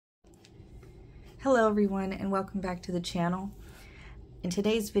Hello everyone and welcome back to the channel. In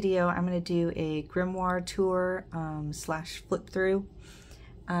today's video I'm going to do a Grimoire tour slash flip through.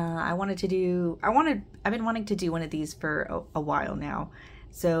 I've been wanting to do one of these for a while now.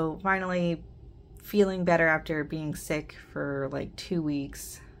 So finally feeling better after being sick for like 2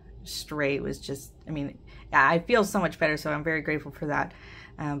 weeks straight was just, I feel so much better, so I'm very grateful for that.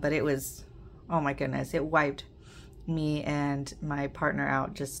 But it was, oh my goodness, it wiped me and my partner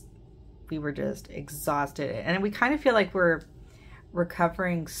out. We were just exhausted, and we kind of feel like we're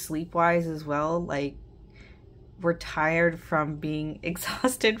recovering sleep-wise as well. Like we're tired from being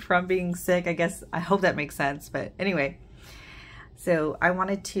exhausted from being sick. I hope that makes sense. But anyway, so I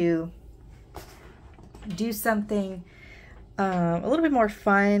wanted to do something a little bit more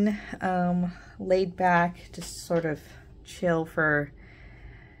fun, laid back, just sort of chill for,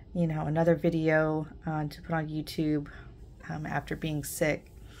 another video to put on YouTube after being sick.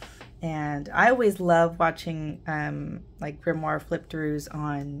 And I always love watching like Grimoire flip throughs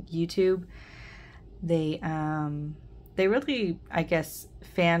on YouTube. They really, I guess,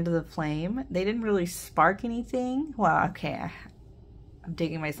 fanned the flame. They didn't really spark anything. Well, okay, I'm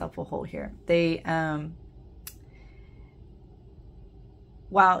digging myself a hole here.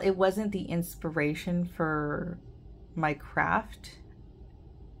 While it wasn't the inspiration for my craft,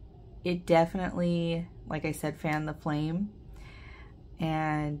 it definitely, like I said, fanned the flame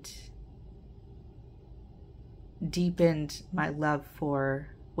and deepened my love for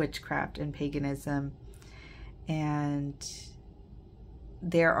witchcraft and paganism. And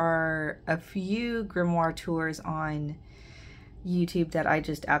there are a few Grimoire tours on YouTube that I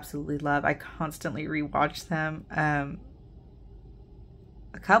just absolutely love. I constantly rewatch them.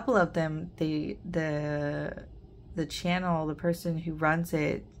 A couple of them, the channel, the person who runs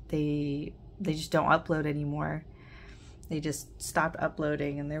it, they just don't upload anymore. They just stopped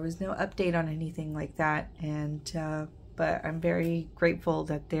uploading, and there was no update on anything like that. And but I'm very grateful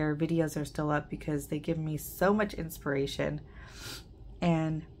that their videos are still up, because they give me so much inspiration,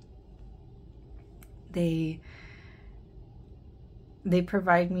 and they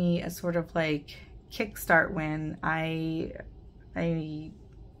provide me a sort of like kickstart when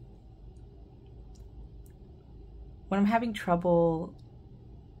when I'm having trouble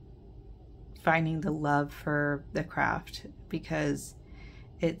finding the love for the craft, because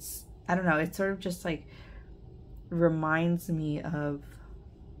it's, I don't know, it sort of just like reminds me of,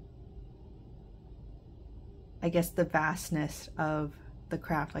 I guess, the vastness of the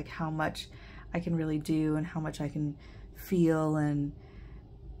craft, like how much I can really do and how much I can feel and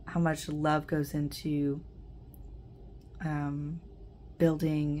how much love goes into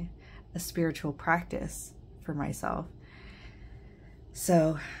building a spiritual practice for myself.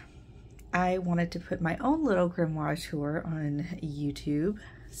 So I wanted to put my own little Grimoire tour on YouTube.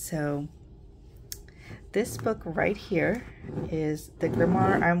 So this book right here is the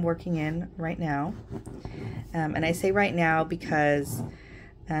Grimoire I'm working in right now. And I say right now because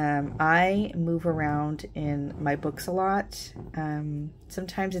I move around in my books a lot.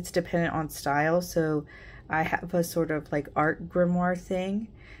 Sometimes it's dependent on style. So I have a sort of like art grimoire thing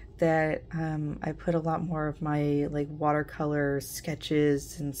that I put a lot more of my like watercolor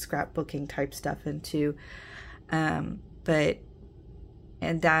sketches and scrapbooking type stuff into. And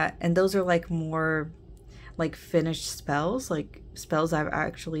those are like more like finished spells, like spells I've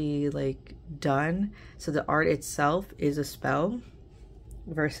actually like done. So the art itself is a spell,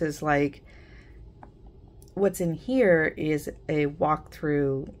 versus like what's in here is a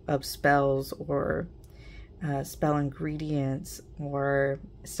walkthrough of spells or spell ingredients or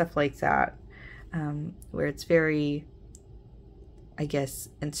stuff like that, where it's very, I guess,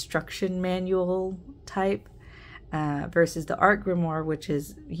 instruction manual type, versus the art grimoire, which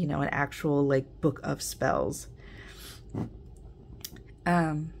is, an actual like book of spells,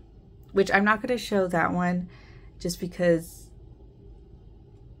 which I'm not going to show that one just because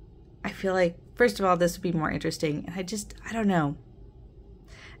I feel like, first of all, this would be more interesting, and I don't know.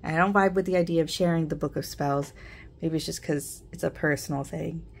 I don't vibe with the idea of sharing the book of spells. Maybe it's just because it's a personal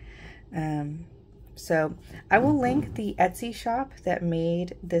thing. So I will link the Etsy shop that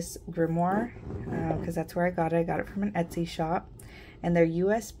made this grimoire, because that's where I got it. I got it from an Etsy shop, and they're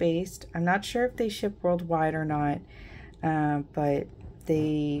US based. I'm not sure if they ship worldwide or not, but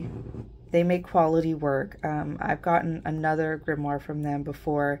they make quality work. I've gotten another grimoire from them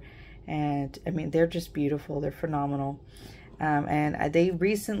before, and they're just beautiful. They're phenomenal. And they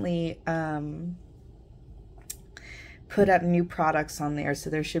recently put up new products on there, so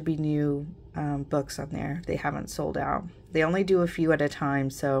there should be new books on there. They haven't sold out. They only do a few at a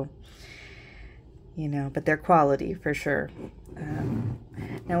time, so you know, but they're quality for sure.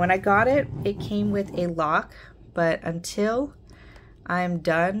 Now when I got it, it came with a lock, but until I'm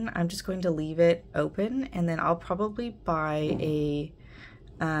done, I'm just going to leave it open, and then I'll probably buy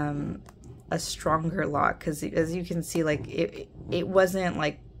a stronger lock, because as you can see, like it wasn't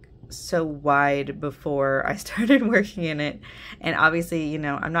like so wide before I started working in it, and obviously, you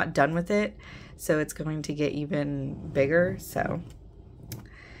know, I'm not done with it, so it's going to get even bigger. So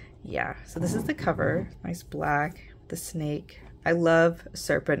yeah, so this is the cover, nice black, the snake. I love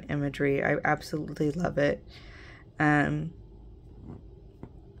serpent imagery. I absolutely love it. And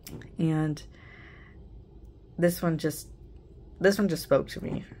this one just spoke to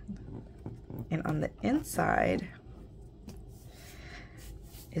me. And on the inside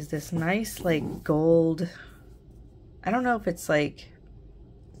is this nice like gold, I don't know if it's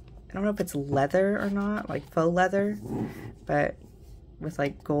leather or not, like faux leather, but with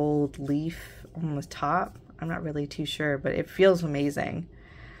like gold leaf on the top. I'm not really too sure, but it feels amazing.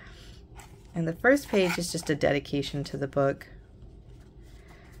 And the first page is just a dedication to the book.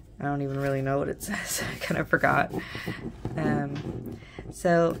 I don't even really know what it says. I kind of forgot.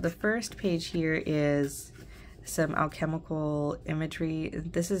 So the first page here is some alchemical imagery.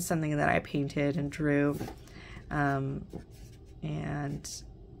 This is something that I painted and drew. And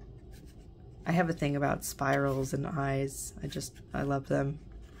I have a thing about spirals and eyes. I love them.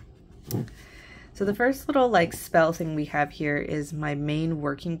 So the first little like spell thing we have here is my main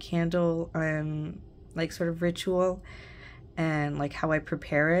working candle, like sort of ritual, and like how I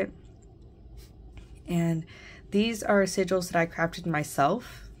prepare it. And these are sigils that I crafted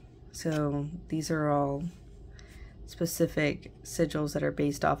myself. So these are all specific sigils that are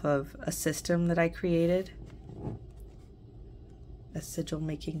based off of a system that I created. A sigil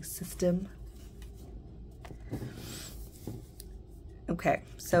making system. Okay,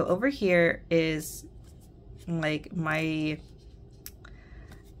 so over here is like my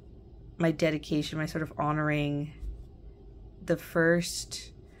dedication, my sort of honoring the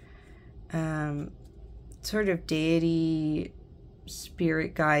first sort of deity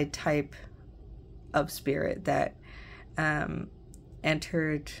spirit guide type of spirit that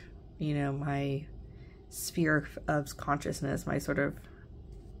entered, you know, my sphere of consciousness,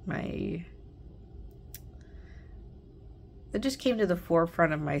 it just came to the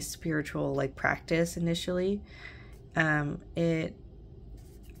forefront of my spiritual like practice initially. I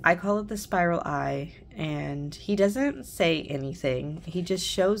call it the spiral eye, and he doesn't say anything. He just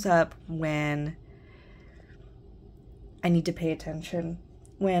shows up when I need to pay attention,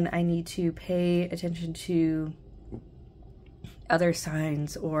 when I need to pay attention to other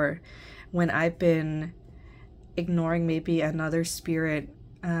signs, or when I've been ignoring maybe another spirit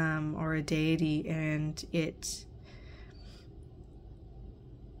or a deity, and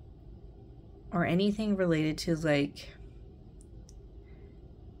or anything related to like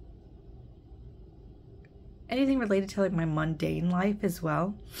my mundane life as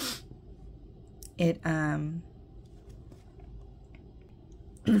well.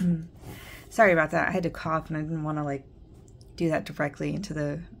 Sorry about that. I had to cough and I didn't want to like do that directly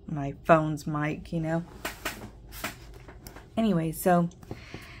into my phone's mic, you know. Anyway, so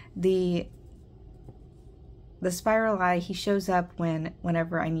the spiral eye, he shows up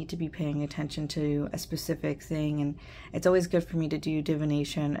whenever I need to be paying attention to a specific thing, and it's always good for me to do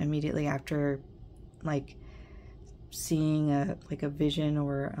divination immediately after like seeing a vision,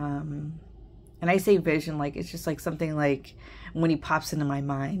 or and I say vision like it's just like something like when he pops into my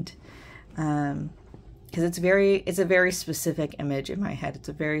mind, because it's a very specific image in my head. It's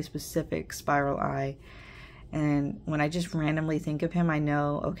a very specific spiral eye, and when I just randomly think of him, I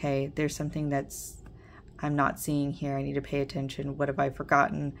know, okay, there's something that's I'm not seeing here. I need to pay attention. What have I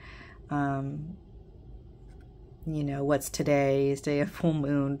forgotten? You know, what's today? Is day a full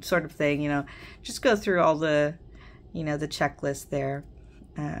moon? Sort of thing, you know. Just go through all the, you know, the checklist there.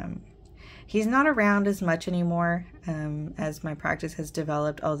 He's not around as much anymore as my practice has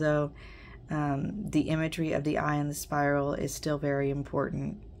developed, although the imagery of the eye and the spiral is still very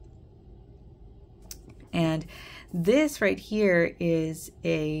important. And this right here is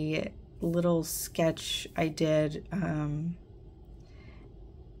a little sketch I did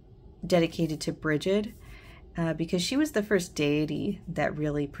dedicated to Bridget, because she was the first deity that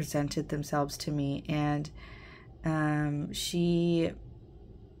really presented themselves to me, and she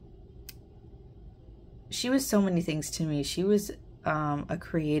was so many things to me. She was a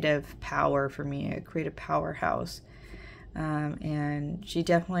creative power for me, a creative powerhouse, and she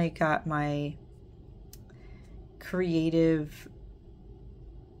definitely got my creative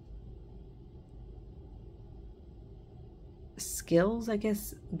skills, I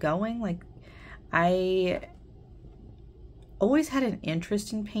guess, going. Like I always had an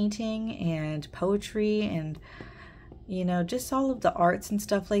interest in painting and poetry and, you know, just all of the arts and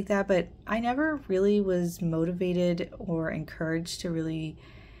stuff like that, but I never really was motivated or encouraged to really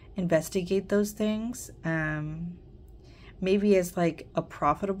investigate those things. Maybe as like a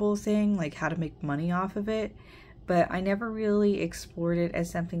profitable thing, like how to make money off of it, but I never really explored it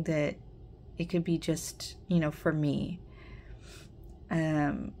as something that it could be just, you know, for me.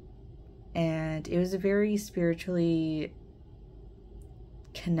 And it was a very spiritually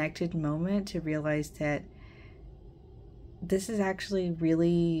connected moment to realize that this is actually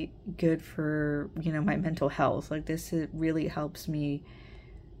really good for, you know, my mental health. Like this, it really helps me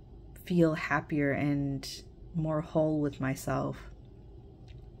feel happier and more whole with myself,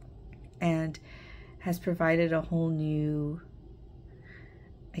 and has provided a whole new,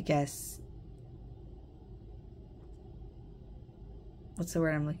 I guess, what's the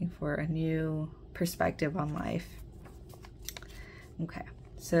word I'm looking for? A new perspective on life. Okay,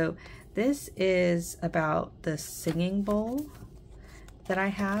 so this is about the singing bowl that I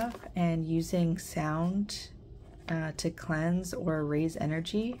have and using sound to cleanse or raise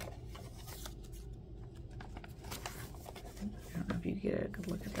energy. I don't know if you get a good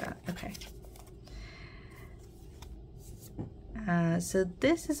look at that. Okay. So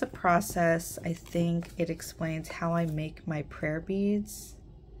this is a process. I think it explains how I make my prayer beads.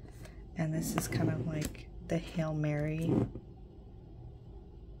 And this is kind of like the Hail Mary.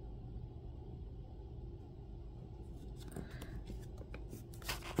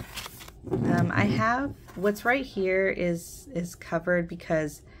 I have, what's right here is covered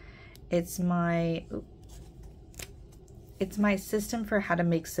because it's my system for how to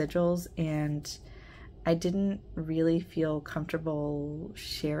make sigils, and I didn't really feel comfortable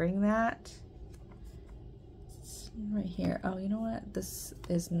sharing that. It's right here. Oh, you know what? This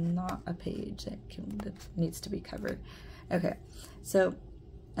is not a page that needs to be covered. Okay, so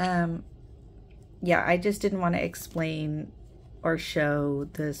yeah, I just didn't want to explain or show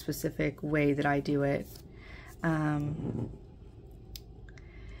the specific way that I do it. And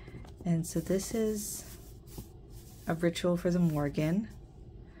so this is a ritual for the Morgan.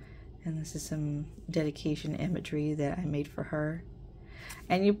 And this is some dedication imagery that I made for her.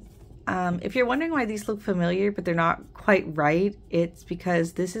 And you, if you're wondering why these look familiar, but they're not quite right, it's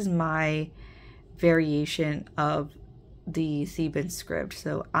because this is my variation of the Theban script.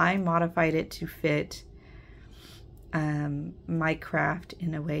 So I modified it to fit my craft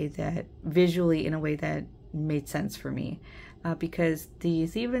in a way that, visually in a way that made sense for me. Because the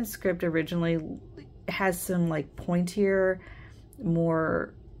Theban script originally has some like pointier,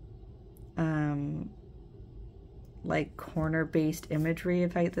 more like corner-based imagery,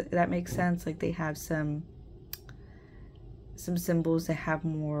 if that makes sense. Like they have some symbols that have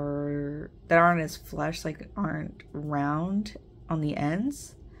more, that aren't as flush, like aren't round on the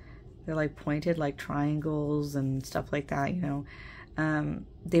ends. They're like pointed, like triangles and stuff like that, you know.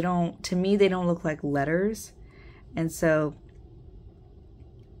 They don't, to me, they don't look like letters. And so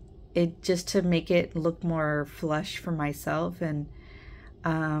it, just to make it look more flush for myself, and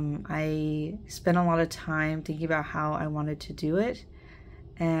I spent a lot of time thinking about how I wanted to do it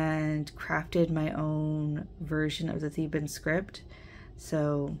and crafted my own version of the Theban script.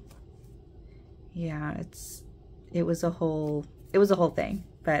 So yeah, it was a whole thing,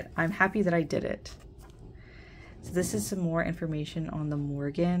 but I'm happy that I did it. So this is some more information on the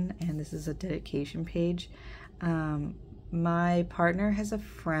Morgan, and this is a dedication page. My partner has a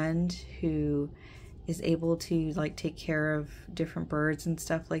friend who is able to like take care of different birds and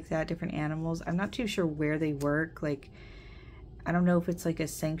stuff like that, different animals. I'm not too sure where they work. Like, I don't know if it's like a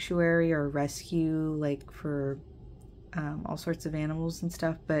sanctuary or a rescue, like for all sorts of animals and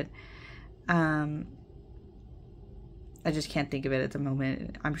stuff, but I just can't think of it at the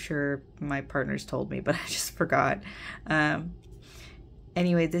moment. I'm sure my partner's told me, but I just forgot.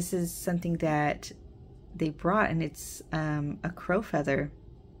 Anyway, this is something that they brought, and it's a crow feather.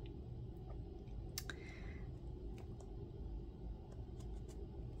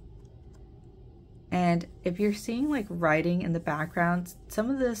 And if you're seeing like writing in the background, some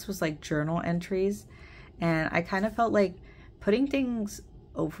of this was like journal entries, and I kind of felt like putting things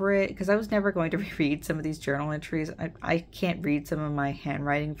over it, because I was never going to reread some of these journal entries. I can't read some of my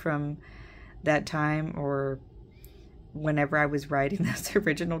handwriting from that time or whenever I was writing those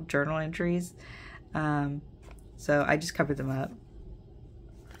original journal entries. So I just covered them up.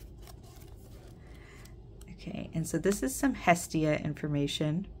 Okay, and so this is some Hestia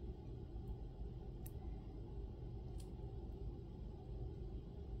information.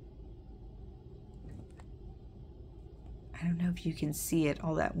 I don't know if you can see it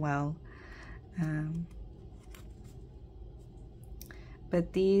all that well.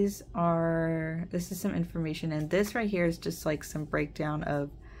 But this is some information, and this right here is just like some breakdown of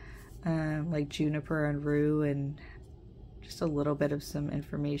like juniper and rue and just a little bit of some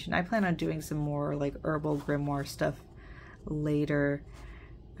information. I plan on doing some more like herbal grimoire stuff later.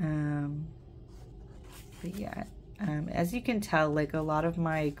 But yeah, as you can tell, like a lot of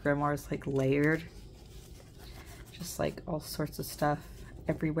my grimoire is like layered, just like all sorts of stuff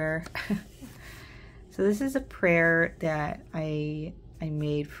everywhere. So this is a prayer that I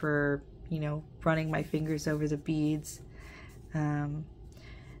made for, you know, running my fingers over the beads.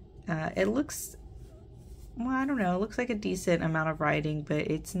 It looks, well, I don't know, it looks like a decent amount of writing, but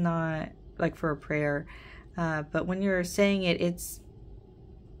it's not like for a prayer. But when you're saying it,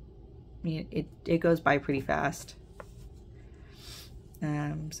 it goes by pretty fast.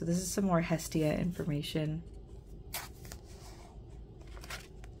 So this is some more Hestia information.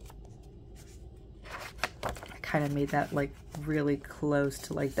 I kind of made that like really close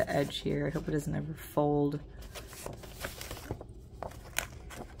to like the edge here. I hope it doesn't ever fold.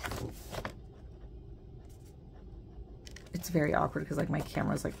 It's very awkward because like my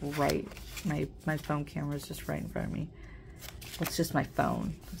camera's like right, my phone camera is just right in front of me. Well, it's just my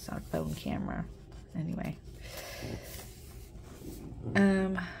phone. It's not a phone camera. Anyway.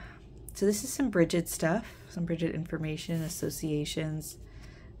 So this is some Bridget stuff, some Bridget information, associations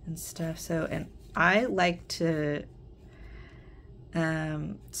and stuff. So, and I like to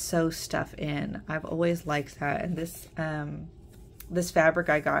sew stuff in. I've always liked that. And this fabric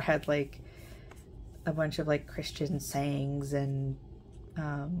I got had like a bunch of like Christian sayings and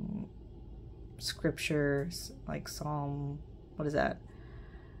scriptures, like Psalm, what is that?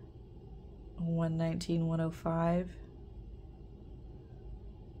 119, 105.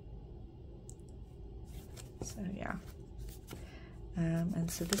 So yeah. And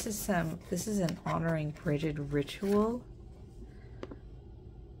so this is an honoring Bridget ritual.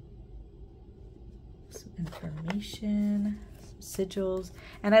 Some information, some sigils,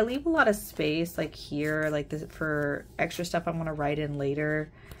 and I leave a lot of space like here, like this for extra stuff I'm gonna write in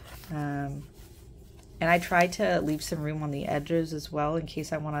later. And I try to leave some room on the edges as well in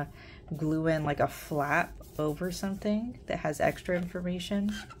case I want to glue in like a flap over something that has extra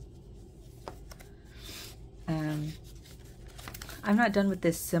information. I'm not done with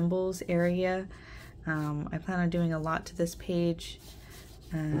this symbols area. I plan on doing a lot to this page.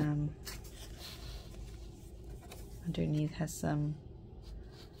 Underneath has some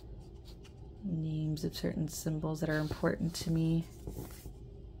names of certain symbols that are important to me.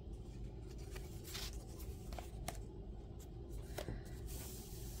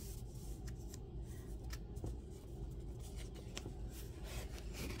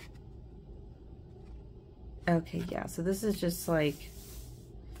 Okay, yeah, so this is just like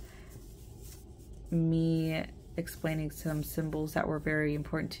me explaining some symbols that were very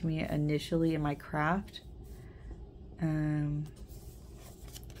important to me initially in my craft. And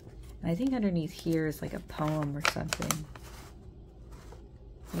I think underneath here is like a poem or something.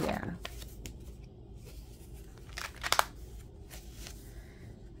 Yeah.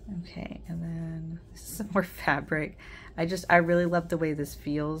 Okay, and then this is some more fabric. I really love the way this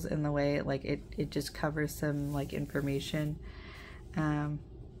feels and the way like it just covers some like information. And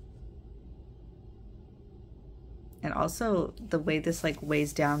also the way this like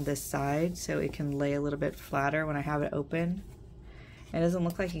weighs down this side so it can lay a little bit flatter when I have it open. It doesn't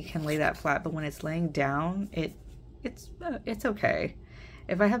look like it can lay that flat, but when it's laying down, it's okay.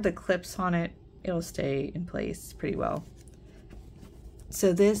 If I have the clips on it, it'll stay in place pretty well.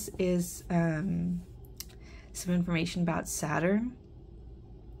 So this is some information about Saturn.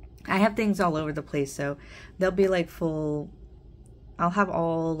 I have things all over the place, so they'll be like full. I'll have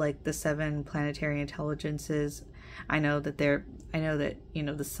all like the 7 planetary intelligences. I know that you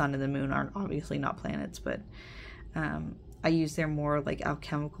know the sun and the moon aren't obviously not planets, but I use their more like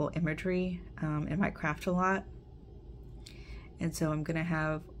alchemical imagery in my craft a lot. And so I'm gonna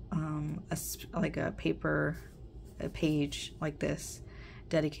have a page like this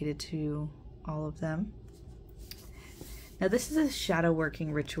dedicated to all of them. Now this is a shadow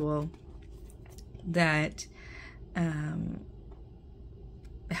working ritual that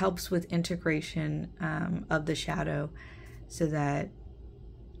helps with integration of the shadow so that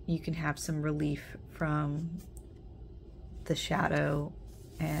you can have some relief from the shadow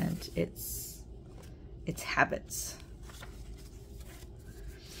and its habits.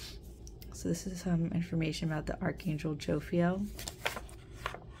 So this is some information about the Archangel Jophiel.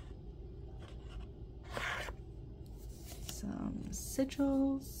 Some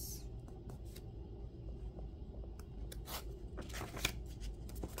sigils.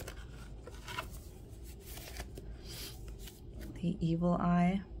 evil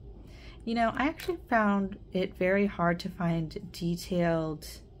eye. You know, I actually found it very hard to find detailed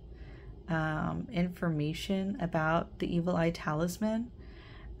information about the evil eye talisman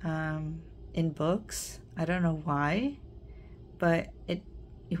in books. I don't know why, but it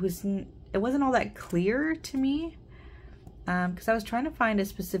wasn't all that clear to me, because I was trying to find a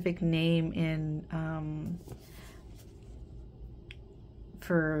specific name in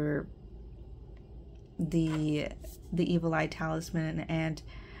for the evil eye talisman, and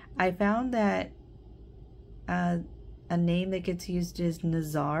I found that a name that gets used is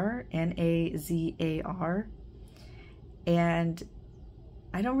Nazar, Nazar, and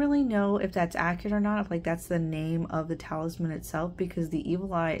I don't really know if that's accurate or not, if like that's the name of the talisman itself, because the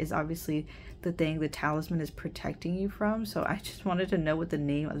evil eye is obviously the thing the talisman is protecting you from. So I just wanted to know what the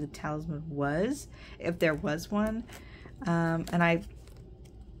name of the talisman was, if there was one. And I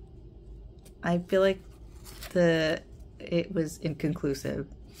feel like it was inconclusive.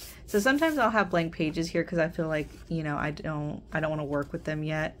 So sometimes I'll have blank pages here because I feel like, you know, I don't want to work with them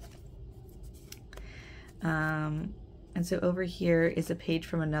yet. And so over here is a page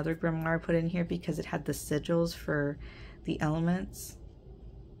from another grimoire I put in here because it had the sigils for the elements.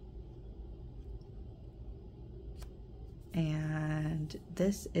 And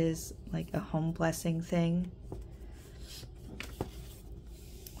this is like a home blessing thing.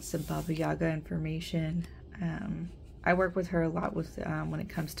 Some Baba Yaga information. I work with her a lot with when it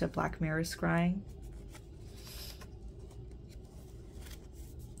comes to Black Mirror scrying.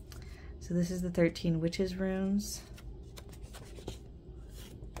 So this is the 13 Witches runes.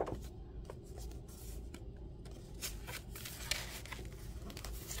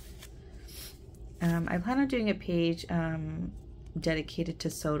 I plan on doing a page dedicated to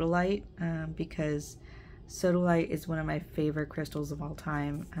sodalite because sodalite is one of my favorite crystals of all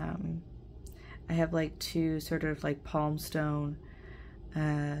time. I have like two sort of like palm stone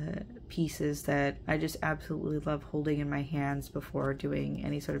pieces that I just absolutely love holding in my hands before doing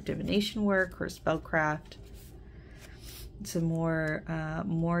any sort of divination work or spellcraft. Some more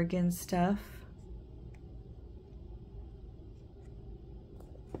Morgan stuff.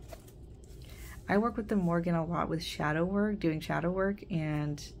 I work with the Morgan a lot with shadow work, doing shadow work,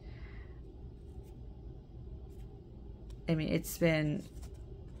 and I mean,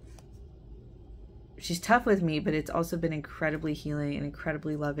 she's tough with me, but it's also been incredibly healing and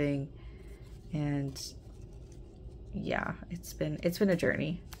incredibly loving, and yeah, it's been a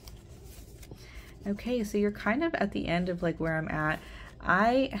journey. Okay, so you're kind of at the end of like where I'm at.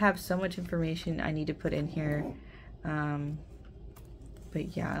 I have so much information I need to put in here.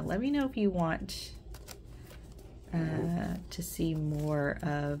 But yeah, let me know if you want to see more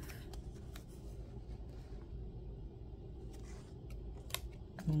of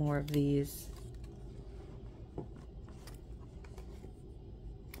these.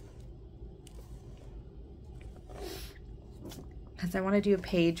 Because I want to do a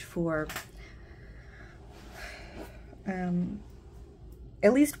page for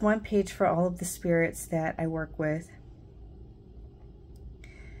at least one page for all of the spirits that I work with.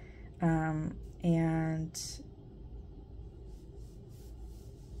 And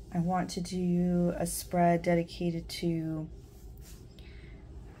I want to do a spread dedicated to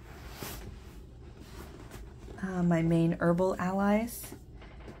my main herbal allies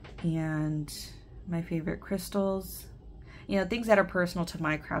and my favorite crystals. You know, things that are personal to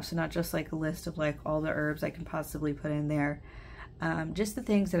my craft, so not just like a list of like all the herbs I can possibly put in there. Just the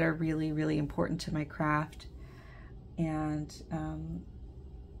things that are really, really important to my craft. And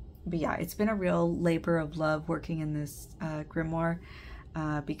but yeah, it's been a real labor of love working in this grimoire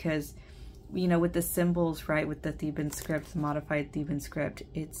because, you know, with the symbols, right, with the Theban script, the modified Theban script,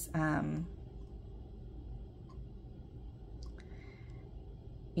 it's,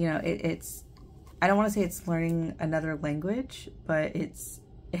 you know, it's, I don't want to say it's learning another language, but it's,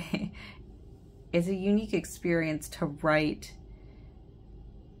 it's a unique experience to write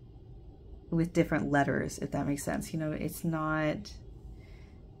with different letters, if that makes sense. You know, it's not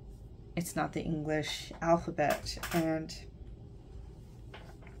the English alphabet, and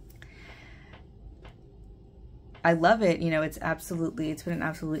I love it. You know, it's been an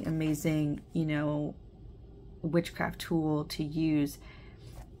absolutely amazing, you know, witchcraft tool to use.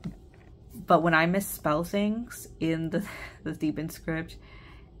 But when I misspell things in the Theban script,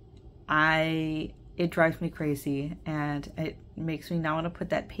 it drives me crazy, and it makes me not want to put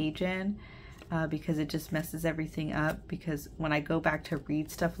that page in. Because it just messes everything up, because when I go back to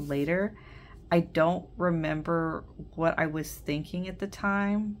read stuff later, I don't remember what I was thinking at the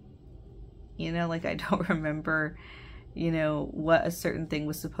time. You know, like I don't remember, you know, what a certain thing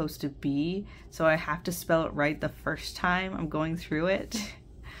was supposed to be, so I have to spell it right the first time I'm going through it.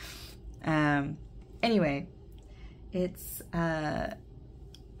 Anyway, it's been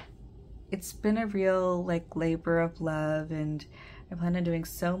a real like labor of love, and I plan on doing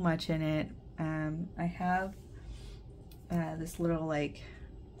so much in it. I have this little like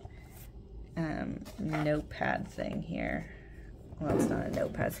notepad thing here. Well, it's not a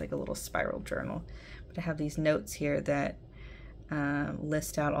notepad, it's like a little spiral journal. But I have these notes here that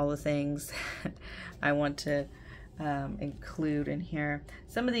list out all the things I want to include in here.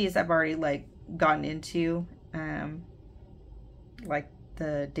 Some of these I've already like gotten into, like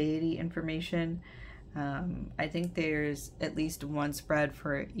the deity information. I think there's at least one spread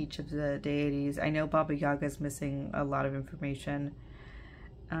for each of the deities. I know Baba Yaga's missing a lot of information.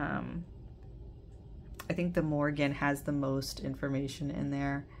 I think the Morgan has the most information in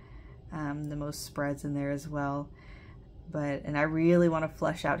there, the most spreads in there as well. And I really want to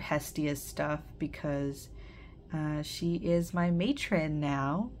flesh out Hestia's stuff because she is my matron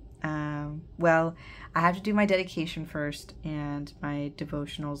now. Well, I have to do my dedication first and my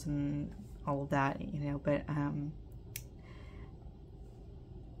devotionals and all of that, you know, but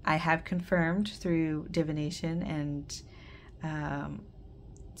I have confirmed through divination and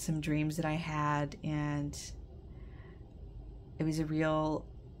some dreams that I had, and it was a real,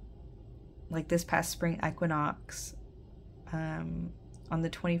 like this past spring equinox, on the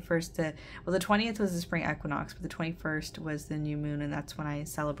 21st, the 20th was the spring equinox, but the 21st was the new moon, and that's when I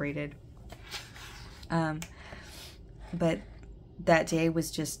celebrated. But that day was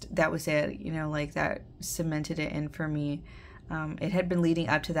just, that was it, you know, like that cemented it in for me. It had been leading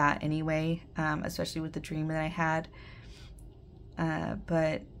up to that anyway, especially with the dream that I had.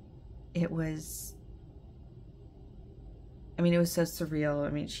 But it was, I mean, it was so surreal. I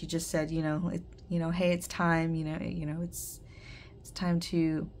mean, she just said, you know, hey, it's time, it's time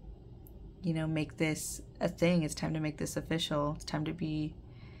to, make this a thing. It's time to make this official. It's time to be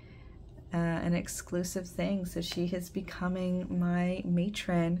an exclusive thing. So she is becoming my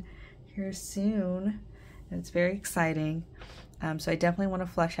matron here soon, and it's very exciting. So I definitely want to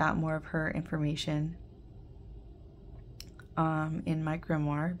flesh out more of her information in my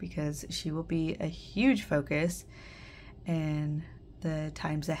grimoire, because she will be a huge focus in the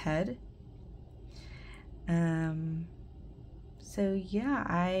times ahead. So yeah,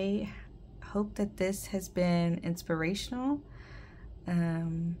 I hope that this has been inspirational.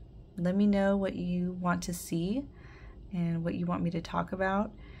 Let me know what you want to see and what you want me to talk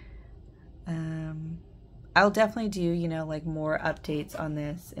about. I'll definitely do, like more updates on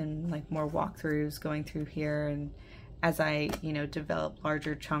this and like more walkthroughs going through here, and as I, develop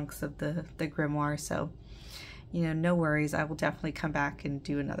larger chunks of the grimoire. So, no worries. I will definitely come back and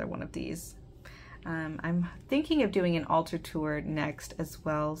do another one of these. I'm thinking of doing an altar tour next as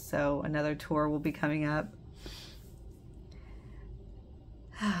well, so another tour will be coming up.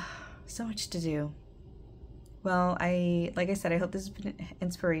 So much to do. Well, like I said, I hope this has been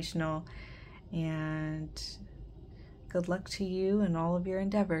inspirational, and good luck to you and all of your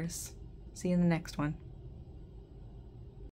endeavors. See you in the next one.